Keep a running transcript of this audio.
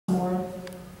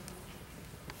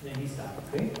and he's done,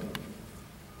 okay?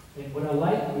 And what I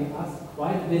like, we ask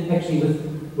quite a bit, actually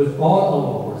with all our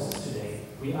horses today,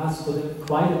 we asked for them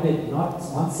quite a bit, not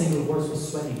one single horse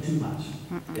was sweating too much,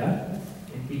 yeah?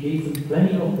 And we gave them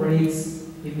plenty of breaks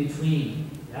in between,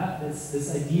 yeah?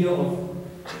 This idea of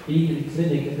being in a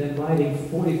clinic and then riding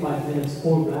 45 minutes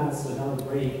full blast without a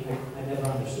break, I never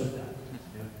understood that.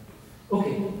 Yeah?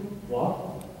 Okay,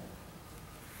 walk.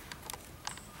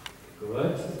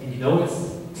 Good. And you know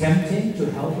it's tempting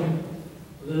to help him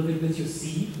a little bit with your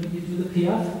seat when you do the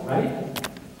Piaffe, right?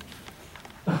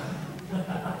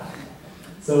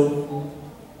 So,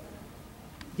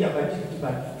 yeah,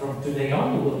 but from today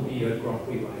on you will be a Grand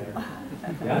Prix rider.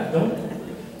 Yeah, don't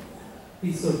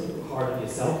be so hard on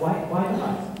yourself. Why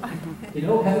not? You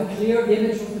know, have a clear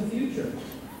image of the future.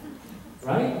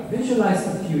 Right? Visualize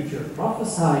the future.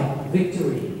 Prophesy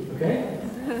victory. Okay?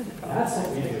 That's what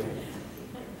we do.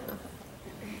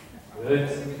 Good.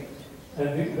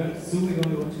 Soon we're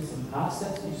going to go to some half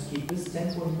steps. You just keep this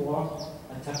tempo and walk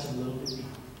and touch a little bit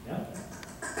behind. Yeah?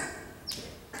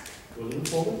 Go a little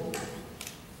forward.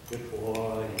 Good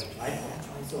boy. Try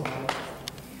so hard.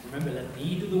 Remember, let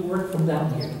me do the work from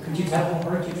down here. Could you tell how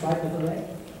hard you tried with the leg?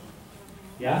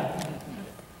 Yeah?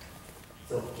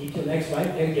 So keep your legs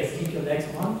right there. Yes, keep your legs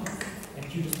on.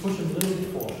 And you just push them a little bit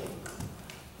forward.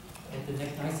 And the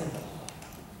neck nice and up.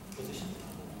 Position.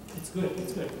 It's good,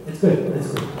 it's good. It's good, it's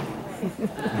good.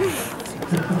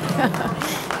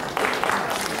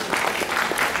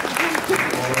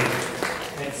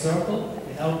 And circle,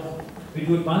 you know, we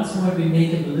do it once more, we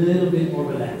make it a little bit more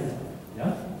relaxed.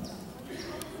 Yeah?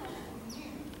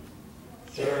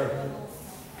 Sure.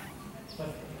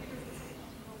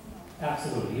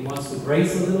 Absolutely. He wants to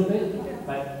brace a little bit,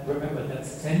 but remember,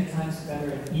 that's 10 times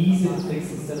better and easier to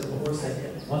fix instead of a horse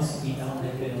that wants to be down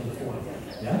that bit on the floor.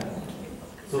 Yeah?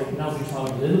 So now we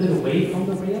travel a little bit away from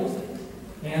the rail,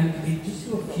 and we just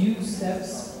do a few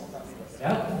steps.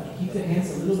 Yeah? You keep the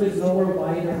hands a little bit lower,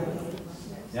 wider.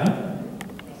 Yeah?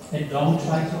 And don't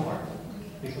try too hard,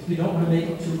 because we don't want to make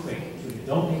it too quick.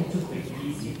 Don't make it too quick,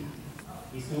 easy.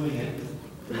 He's doing it.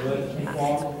 Good. And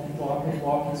walk, and walk, and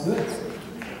walk. It's good.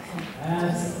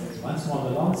 And once more on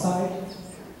the long side.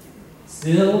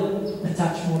 Still a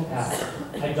touch more passive.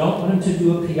 I don't want him to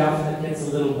do a Piaffe that gets a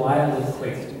little wild and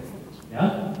quick.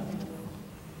 Yeah?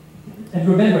 And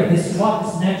remember, his trot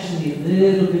is naturally a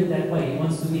little bit that way. He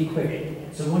wants to be quick.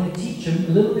 So we want to teach him a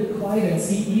little bit quieter and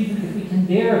see even if we can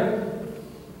dare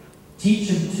teach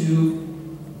him to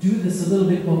do this a little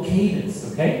bit more cadence,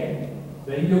 okay?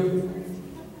 Then you're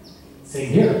same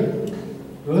here.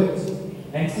 Good.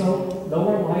 And so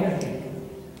lower, wider hand.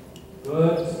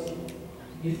 Good.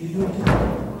 You do it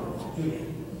too.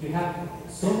 You have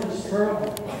so much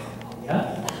spur.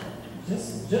 Yeah?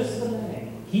 Just the leg.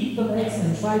 Keep the legs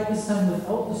and try this time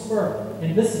without the spur.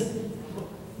 And listen.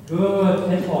 Good.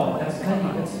 And on. That's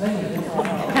plenty. That's plenty. That's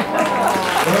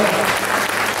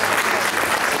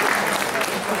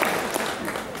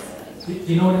good.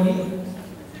 Do you know what I mean?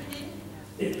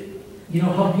 You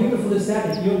know how beautiful is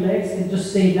that? If your legs can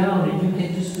just stay down and you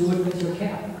can just do it with your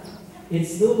cap. It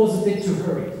still was a bit too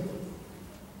hurried.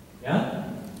 Yeah?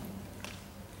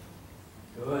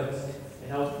 Good. And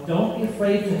now don't be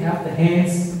afraid to have the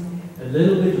hands a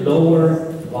little bit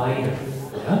lower, wider.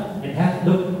 Yeah? And have,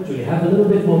 look, Julia, have a little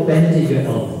bit more bend in your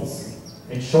elbows.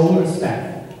 And shoulders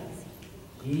back.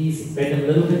 Easy. Bend them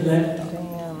a little bit left.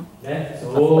 Left.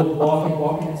 So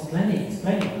walking. It's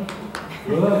plenty.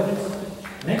 Good.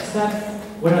 Next time,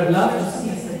 what I'd love to see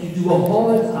is that you do a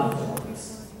halt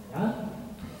afterwards. Yeah?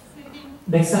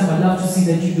 Next time, I'd love to see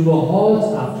that you do a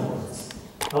halt afterwards.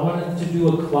 I want to do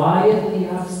a quiet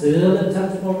Piaffe, still a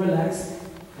touch more relaxed,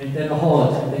 and then a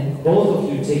halt. And then both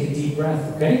of you take a deep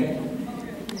breath, okay?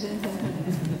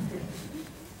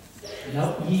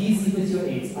 Now, easy with your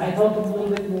aids. I help him a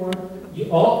little bit more.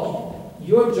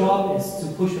 Your job is to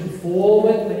push him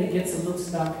forward when it gets a little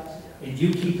stuck, and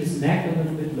you keep his neck a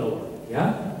little bit lower.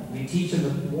 Yeah? We teach him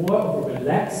more of a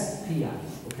relaxed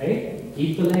Piaffe. Okay?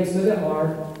 Keep the legs where they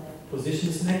are. Position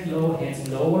his neck low, hands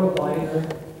lower, wider,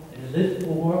 and a little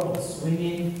more of a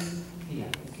swinging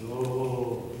Piaffe.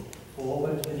 So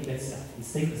forward when he gets stuck.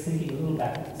 He's thinking a little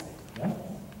backwards. Yeah?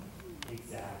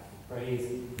 Exactly.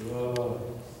 Crazy. Good.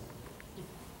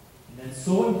 And then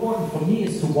so important for me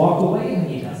is to walk away when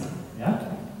he does it. Yeah?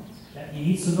 He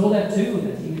needs to know that too,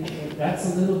 that's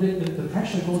a little bit, the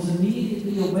pressure goes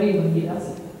immediately away when he does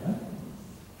it. Yeah?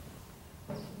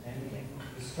 And again,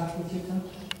 you stuck with your tongue.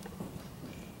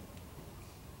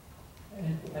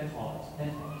 And halt.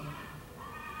 And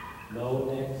low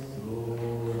legs,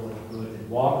 good. And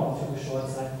walk him to the short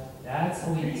side. That's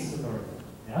how he needs to learn.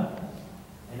 Yeah?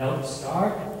 And now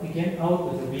start again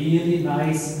out with a really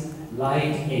nice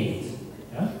light 8.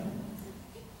 Yeah?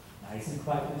 Nice and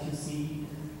quiet with your seat.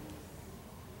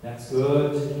 That's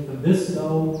good. Keep them this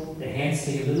low. The hands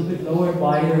stay a little bit lower and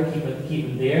wider. Keep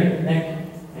them there in the neck.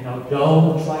 And now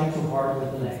don't try too hard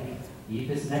with the leg. Keep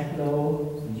his neck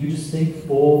low. And you just think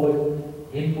forward.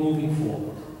 Him moving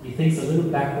forward. He thinks a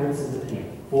little backwards in the tail.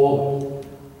 Forward.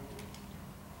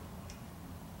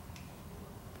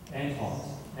 And hot.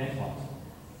 And hot.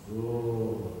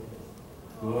 Good.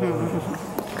 Good.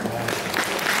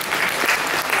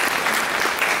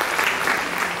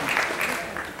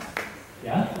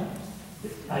 Yeah?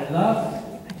 I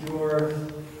love your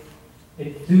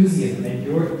enthusiasm and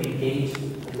your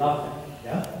engagement. I love that.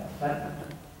 Yeah? But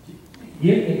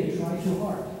here you try too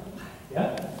hard.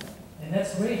 Yeah? And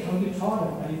that's great how you taught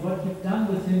him. I mean, what you've done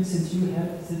with him since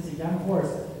a young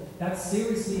horse, that's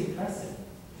seriously impressive,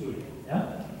 Julia.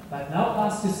 Yeah? But now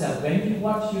ask yourself, when you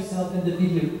watch yourself in the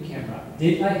video camera,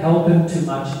 did I help him too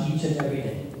much each and every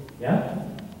day? Yeah?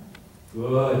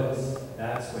 Good.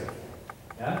 That's great.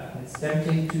 Yeah? It's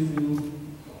tempting to do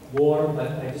more,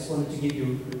 but I just wanted to give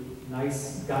you a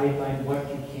nice guideline what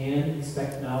you can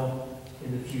expect now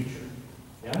in the future.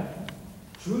 Yeah?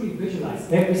 Truly visualize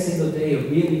every single day a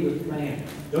really good plan.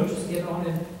 Don't just get on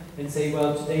and say,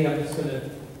 well, today I'm just going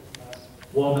to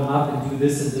warm him up and do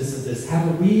this and this and this. Have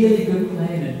a really good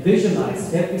plan and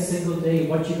visualize every single day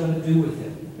what you're going to do with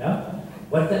him. Yeah?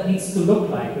 What that needs to look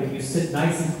like when you sit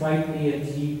nice and quietly and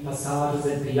he passages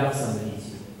and piaffes underneath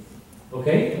you.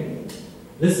 Okay?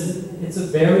 Listen, it's a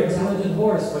very talented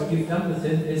horse. What you've done with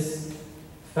him is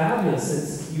fabulous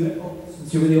since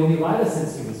you were the only rider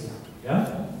since he was young.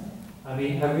 Yeah? I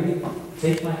mean, I really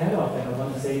take my head off and I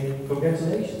want to say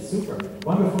congratulations. Super.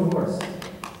 Wonderful horse.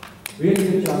 Really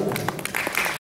good job.